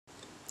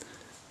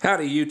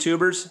Howdy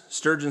YouTubers,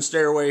 Sturgeon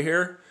Stairway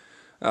here,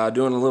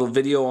 doing a little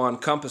video on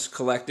compass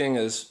collecting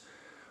as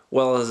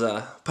well as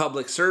a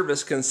public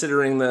service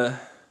considering the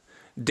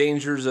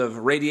dangers of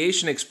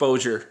radiation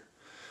exposure.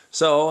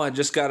 So I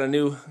just got a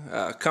new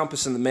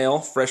compass in the mail,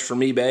 fresh from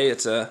eBay.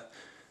 It's a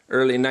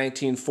early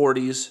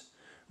 1940s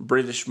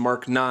British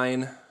Mark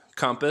IX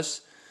compass.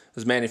 It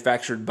was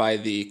manufactured by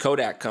the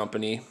Kodak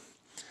Company,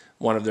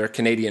 one of their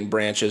Canadian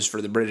branches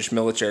for the British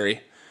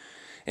military.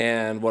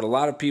 And what a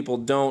lot of people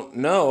don't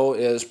know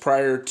is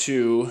prior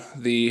to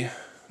the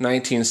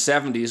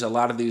 1970s, a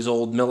lot of these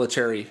old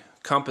military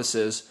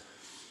compasses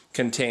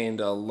contained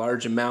a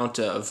large amount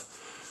of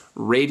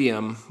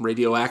radium,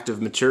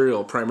 radioactive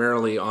material,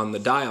 primarily on the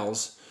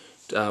dials,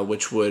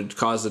 which would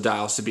cause the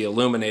dials to be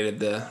illuminated.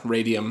 The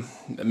radium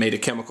made a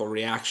chemical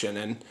reaction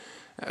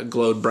and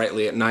glowed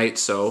brightly at night,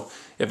 so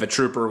if a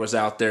trooper was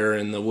out there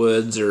in the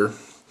woods or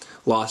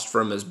lost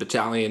from his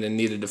battalion and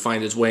needed to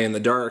find his way in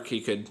the dark,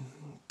 he could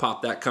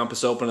pop that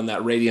compass open and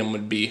that radium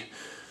would be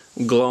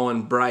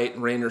glowing bright,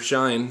 rain or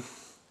shine.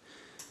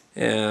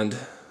 And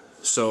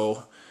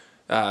so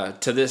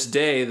to this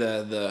day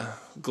the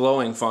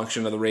glowing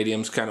function of the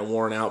radium is kind of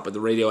worn out, but the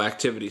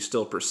radioactivity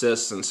still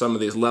persists, and some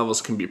of these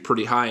levels can be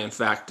pretty high, in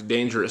fact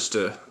dangerous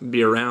to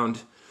be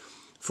around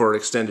for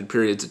extended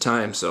periods of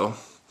time. So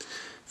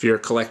if you're a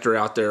collector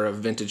out there of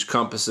vintage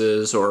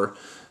compasses, or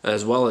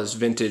as well as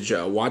vintage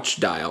watch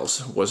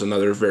dials was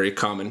another very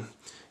common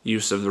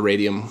use of the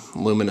radium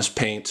luminous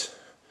paint.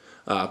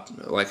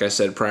 Like I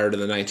said, prior to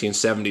the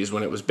 1970s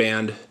when it was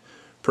banned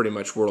pretty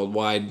much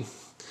worldwide,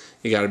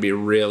 you got to be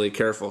really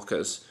careful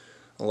because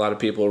a lot of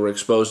people were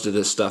exposed to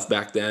this stuff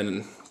back then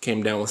and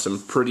came down with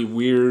some pretty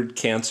weird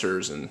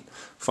cancers and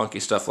funky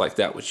stuff like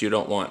that, which you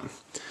don't want.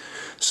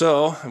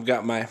 So I've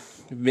got my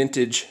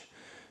vintage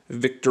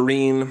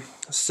Victorine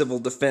civil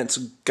defense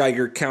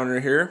Geiger counter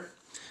here.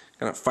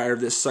 Gonna fire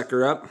this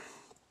sucker up.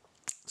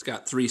 It's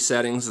got three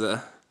settings: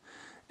 the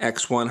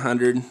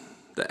X100,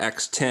 the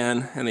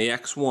X10, and the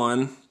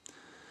X1.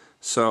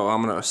 So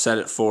I'm going to set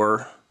it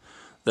for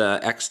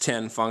the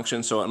X10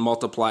 function, so it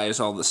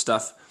multiplies all the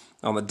stuff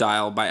on the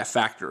dial by a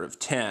factor of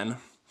 10.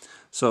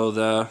 So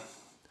the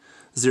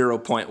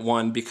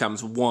 0.1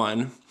 becomes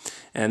 1,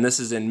 and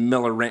this is in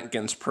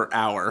milli-Roentgens per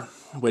hour,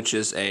 which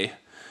is an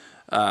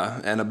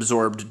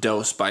absorbed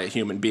dose by a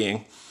human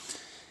being.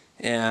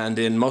 And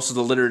in most of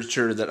the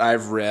literature that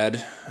I've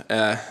read,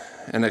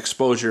 an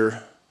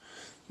exposure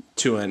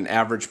to an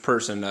average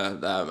person,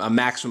 a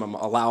maximum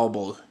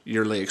allowable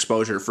yearly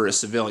exposure for a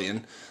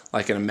civilian,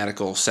 like in a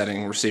medical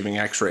setting receiving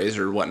x-rays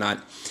or whatnot,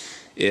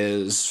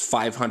 is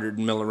 500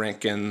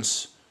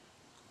 milli-Roentgens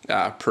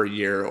per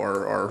year,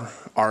 or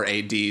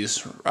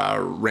RADs,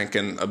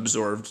 Roentgen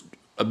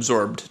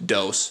absorbed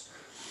dose,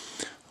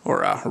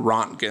 or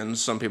Roentgens,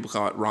 some people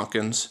call it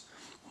Roentgens.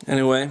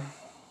 Anyway,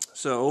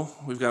 so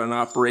we've got an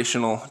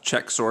operational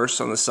check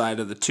source on the side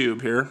of the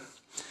tube here.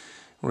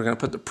 We're going to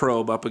put the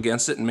probe up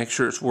against it and make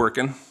sure it's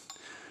working.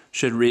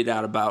 Should read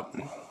out about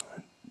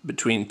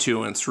between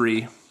 2 and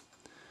 3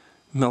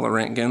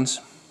 milli-Roentgens.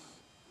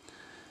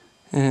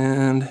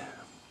 And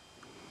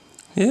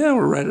yeah,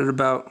 we're right at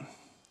about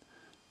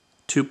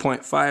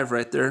 2.5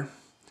 right there,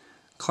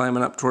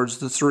 climbing up towards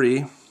the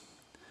 3.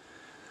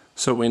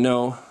 So we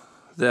know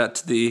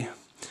that the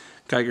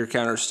Geiger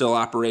counter is still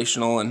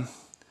operational and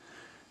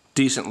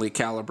decently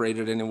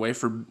calibrated anyway,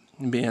 for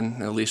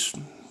being at least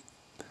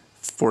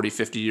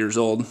 40-50 years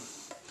old.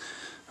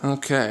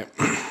 Okay,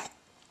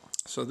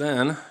 so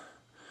then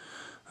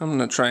I'm going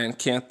to try and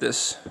cant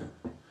this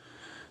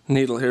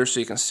needle here so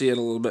you can see it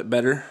a little bit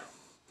better.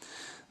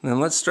 And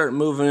then let's start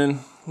moving in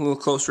a little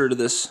closer to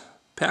this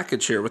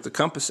package here with the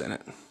compass in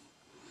it.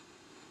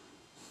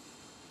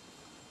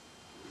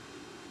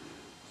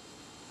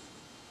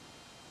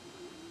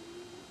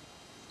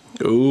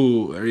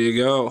 Ooh, there you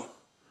go.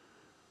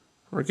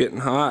 We're getting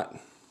hot.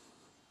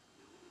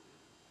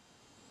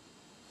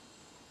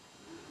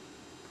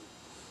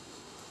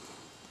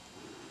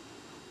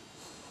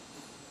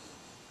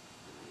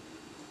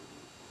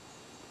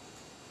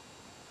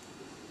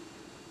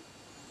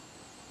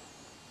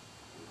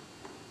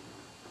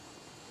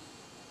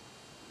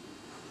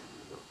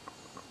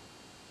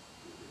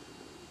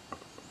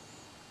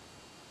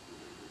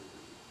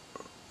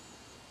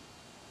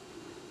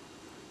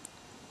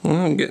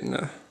 I'm getting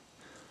a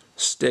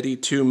steady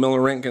 2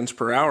 milli-Roentgens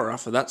per hour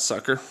off of that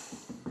sucker.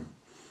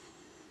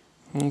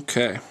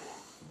 Okay.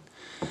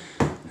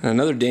 And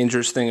another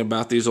dangerous thing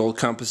about these old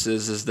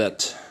compasses is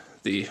that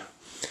the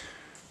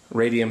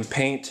radium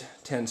paint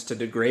tends to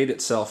degrade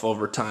itself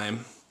over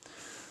time.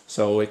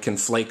 So it can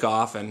flake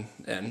off and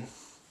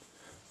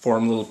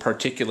form little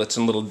particulates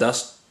and little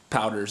dust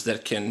powders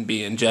that can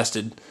be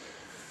ingested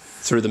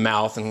through the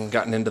mouth and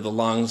gotten into the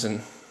lungs,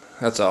 and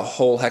that's a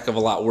whole heck of a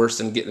lot worse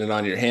than getting it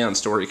on your hands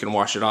to where you can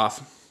wash it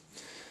off.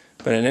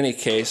 But in any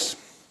case,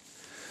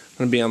 I'm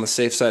going to be on the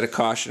safe side of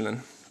caution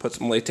and put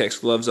some latex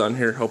gloves on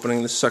here,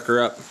 opening this sucker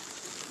up.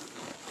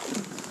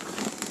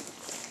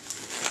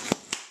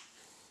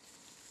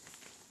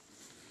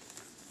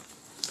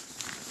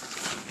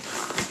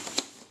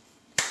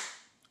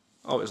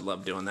 Always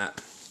love doing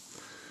that.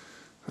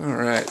 All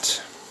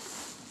right.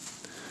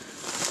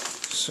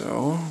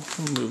 So,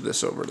 I'll move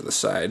this over to the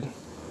side.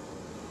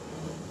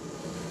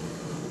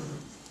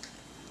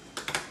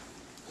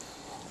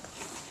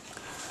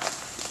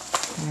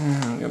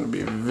 I'm going to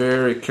be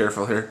very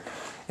careful here.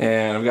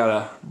 And I've got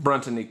a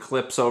Brunton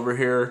Eclipse over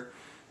here,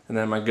 and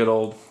then my good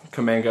old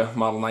Kamanga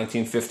model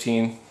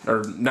 1915 or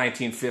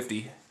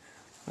 1950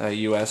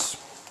 U.S.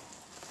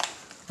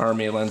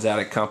 Army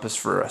lensatic compass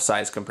for a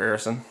size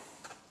comparison.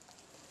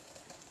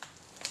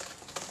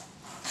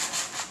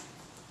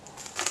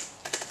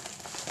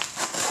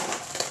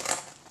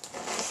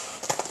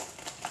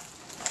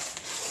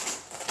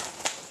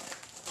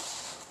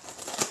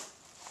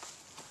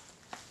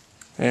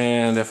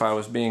 And if I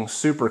was being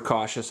super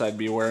cautious, I'd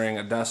be wearing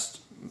a dust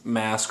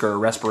mask or a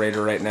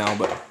respirator right now,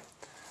 but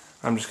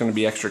I'm just going to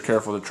be extra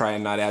careful to try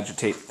and not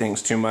agitate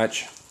things too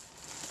much.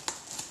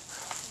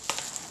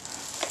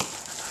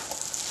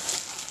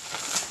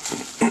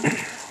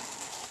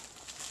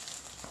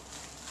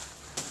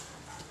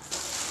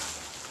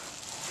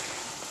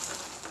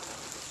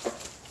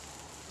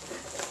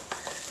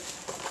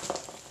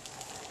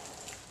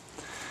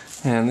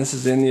 And this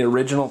is in the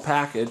original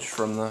package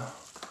from the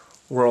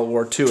World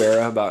War II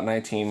era, about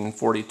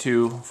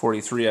 1942,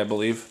 43, I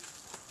believe.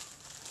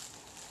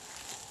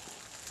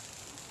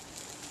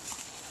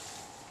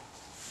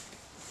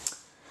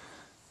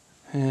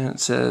 And it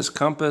says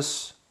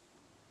compass,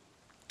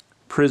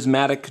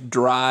 prismatic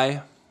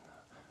dry,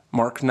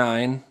 Mark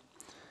 9.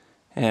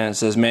 And it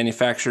says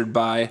manufactured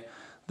by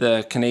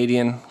the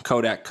Canadian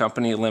Kodak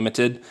Company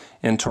Limited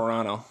in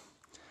Toronto.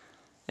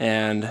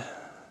 And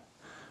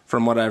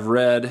from what I've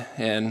read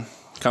in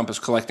compass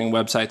collecting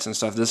websites and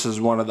stuff, this is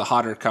one of the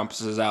hotter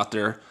compasses out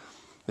there.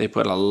 They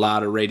put a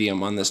lot of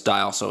radium on this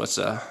dial, so it's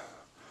a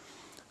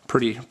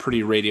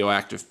pretty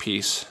radioactive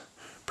piece,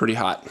 pretty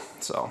hot.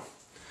 So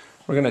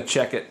we're gonna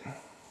check it,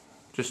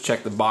 just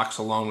check the box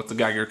along with the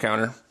Geiger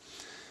counter,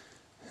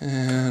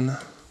 and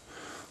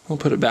we'll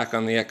put it back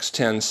on the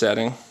X10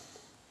 setting.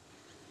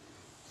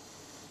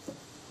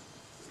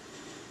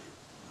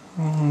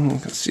 You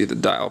can see the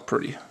dial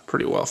pretty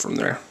well from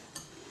there.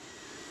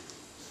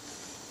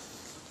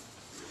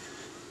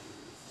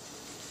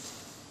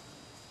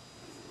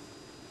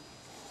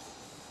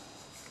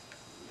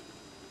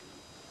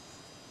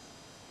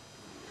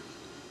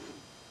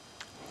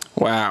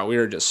 Wow, we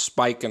are just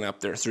spiking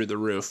up there through the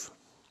roof.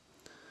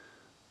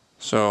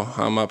 So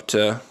I'm up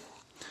to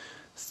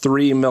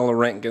 3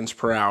 milli-Roentgens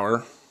per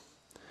hour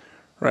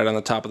right on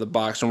the top of the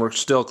box, and we're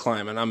still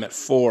climbing. I'm at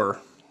 4.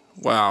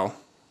 Wow.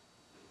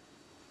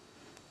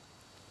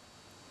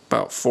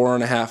 About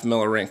 4.5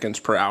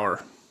 milli-Roentgens per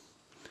hour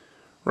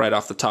right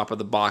off the top of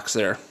the box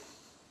there.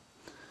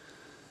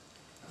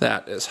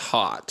 That is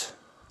hot.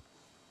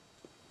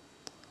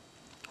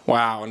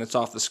 Wow, and it's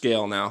off the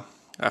scale now.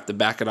 I have to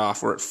back it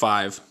off. We're at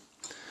 5.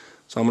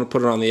 So I'm going to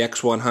put it on the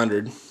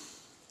X100.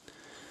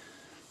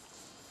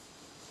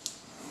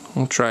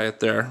 We'll try it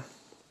there.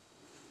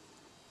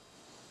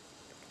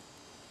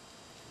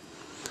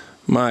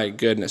 My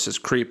goodness, it's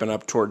creeping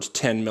up towards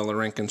 10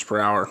 milli-Roentgens per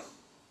hour.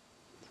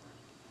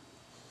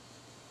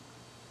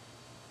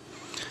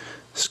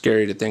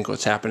 Scary to think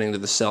what's happening to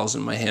the cells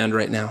in my hand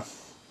right now.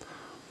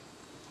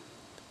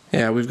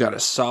 Yeah, we've got a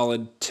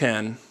solid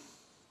 10.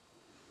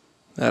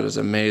 That is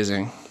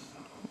amazing.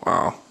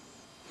 Wow.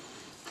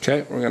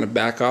 Okay, we're going to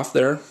back off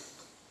there.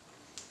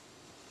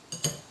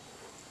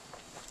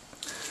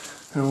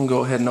 And we'll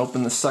go ahead and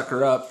open the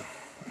sucker up.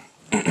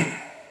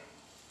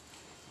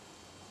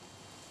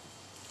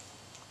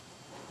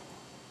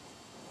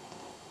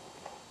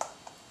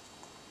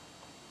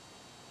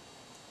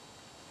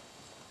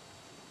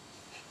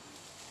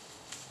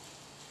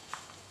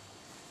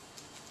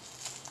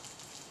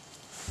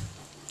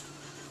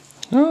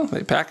 Oh,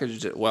 they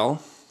packaged it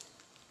well.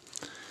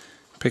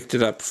 Picked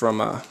it up from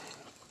a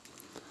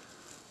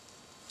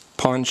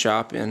pawn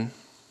shop in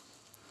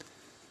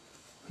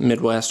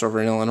Midwest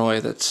over in Illinois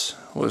that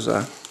was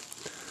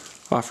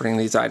offering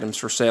these items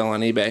for sale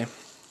on eBay.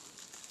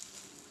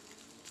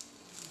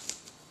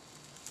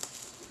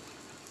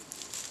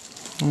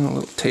 A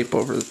little tape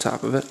over the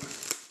top of it.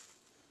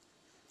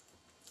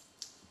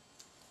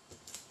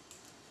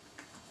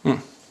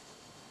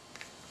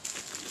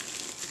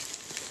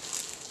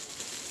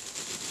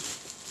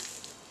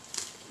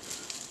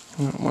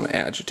 I don't want to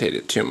agitate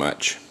it too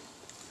much.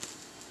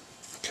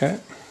 Okay.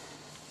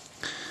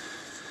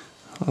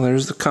 Well,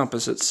 there's the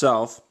compass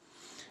itself.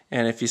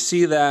 And if you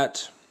see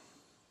that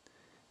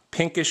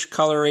pinkish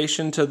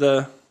coloration to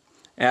the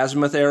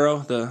azimuth arrow,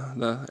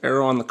 the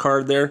arrow on the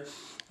card there,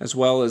 as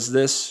well as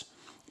this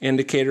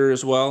indicator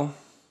as well,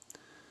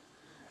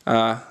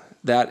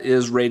 that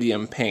is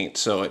radium paint.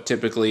 So it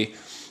typically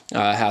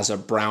has a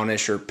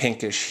brownish or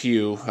pinkish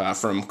hue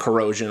from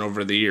corrosion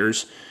over the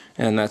years.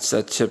 And that's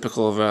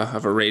typical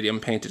of a radium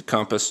painted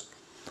compass.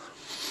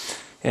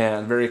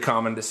 And very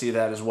common to see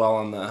that as well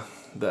on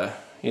the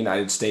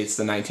United States,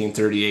 the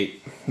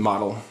 1938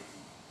 model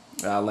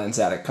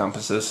lensatic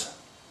compasses.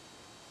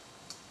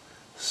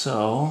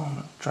 So,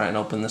 try and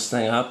open this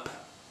thing up.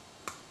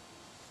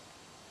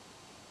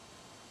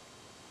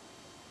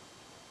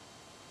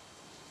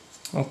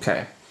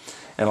 Okay,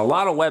 and a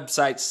lot of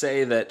websites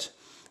say that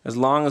as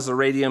long as the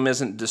radium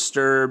isn't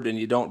disturbed and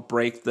you don't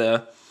break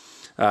the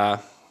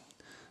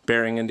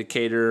bearing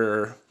indicator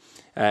or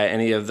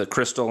any of the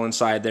crystal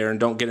inside there and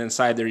don't get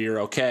inside there, you're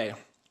okay.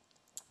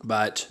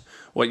 But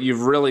what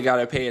you've really got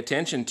to pay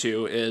attention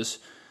to is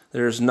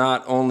there's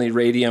not only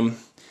radium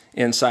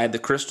inside the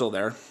crystal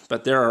there,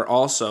 but there are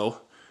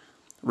also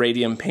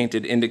radium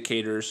painted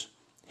indicators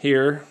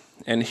here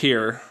and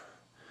here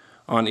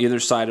on either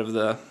side of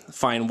the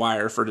fine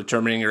wire for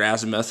determining your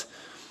azimuth,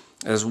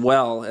 as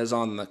well as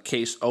on the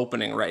case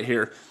opening right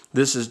here.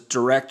 This is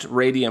direct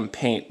radium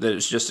paint that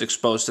is just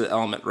exposed to the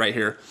element right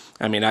here.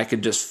 I mean, I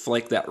could just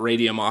flake that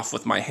radium off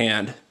with my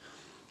hand,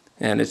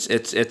 and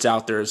it's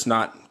out there. It's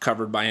not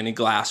covered by any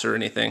glass or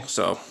anything.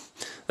 So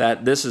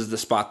this is the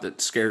spot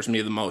that scares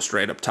me the most,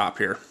 right up top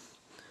here.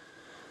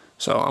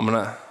 So I'm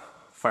gonna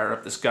fire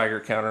up this Geiger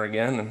counter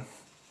again and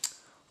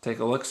take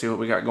a look, see what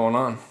we got going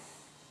on.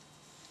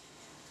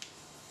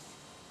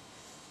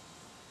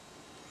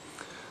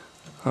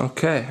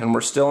 Okay, and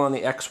we're still on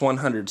the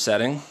X100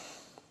 setting.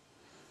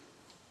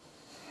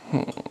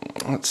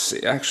 Let's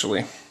see,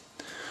 actually, I'm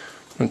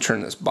going to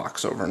turn this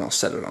box over and I'll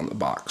set it on the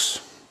box.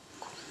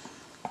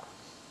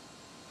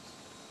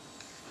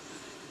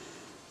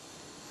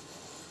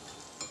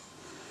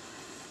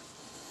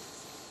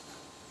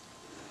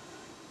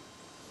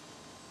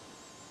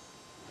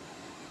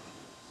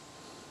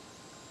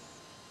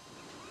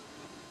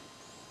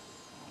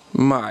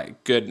 My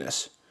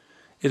goodness.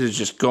 It is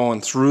just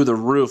going through the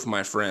roof,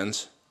 my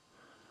friends.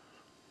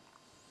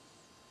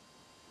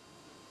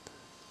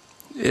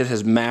 It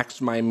has maxed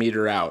my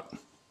meter out.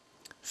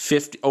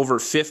 Over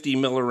 50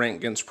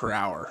 milli-Roentgens per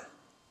hour.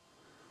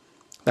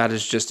 That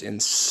is just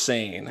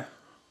insane.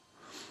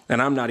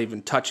 And I'm not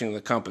even touching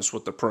the compass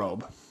with the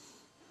probe.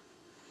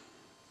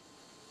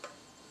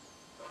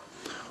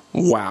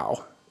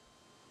 Wow.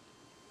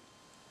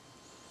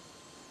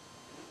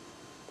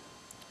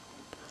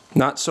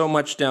 Not so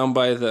much down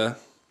by the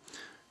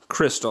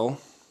crystal,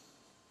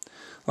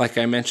 like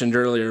I mentioned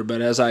earlier,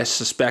 but as I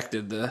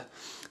suspected, the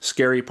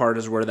scary part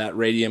is where that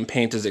radium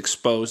paint is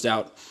exposed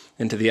out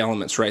into the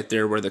elements right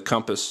there where the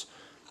compass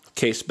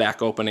case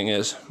back opening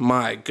is.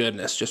 My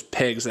goodness, just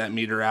pegs that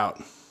meter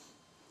out.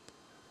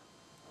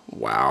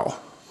 Wow.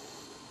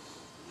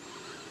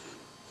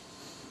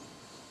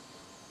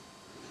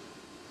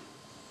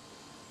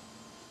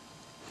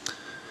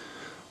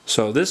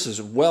 So this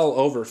is well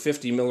over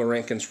 50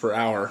 milli-Roentgens per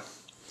hour,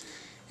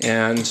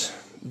 and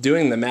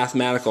doing the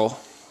mathematical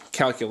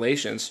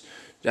calculations,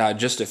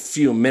 just a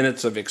few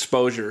minutes of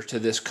exposure to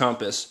this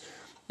compass,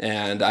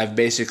 and I've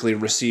basically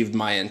received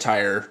my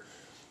entire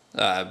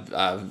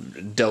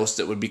dose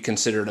that would be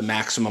considered a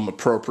maximum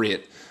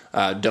appropriate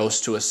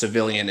dose to a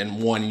civilian in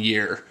 1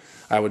 year.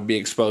 I would be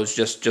exposed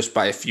just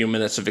by a few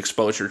minutes of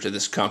exposure to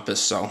this compass.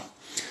 So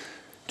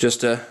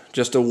just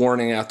a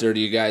warning out there to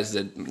you guys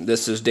that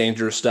this is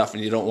dangerous stuff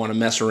and you don't want to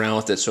mess around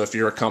with it. So if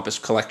you're a compass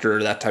collector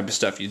or that type of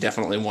stuff, you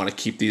definitely want to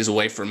keep these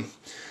away from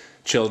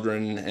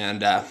children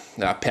and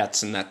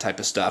pets and that type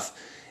of stuff.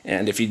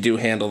 And if you do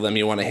handle them,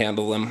 you want to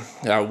handle them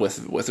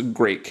with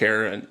great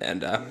care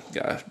and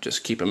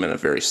just keep them in a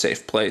very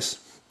safe place.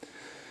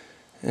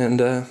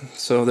 And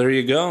so there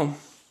you go.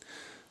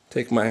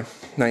 Take my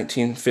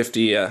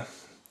 1950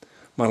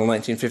 model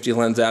 1950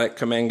 lens addict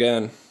Kamenga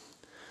and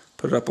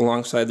put it up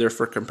alongside there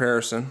for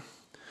comparison.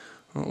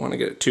 I don't want to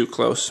get it too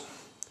close.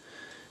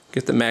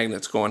 Get the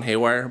magnets going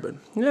haywire, but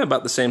yeah,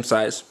 about the same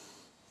size.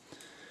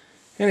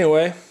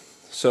 Anyway,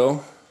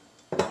 so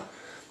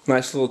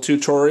nice little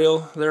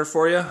tutorial there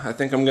for you. I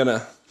think I'm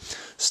gonna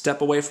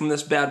step away from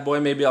this bad boy.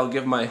 Maybe I'll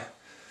give my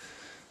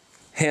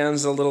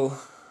hands a little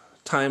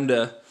time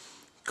to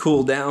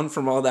cool down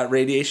from all that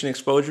radiation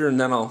exposure,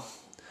 and then I'll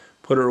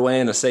put her away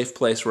in a safe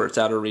place where it's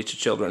out of reach of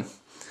children.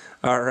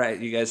 All right,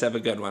 you guys have a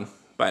good one.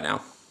 Bye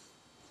now.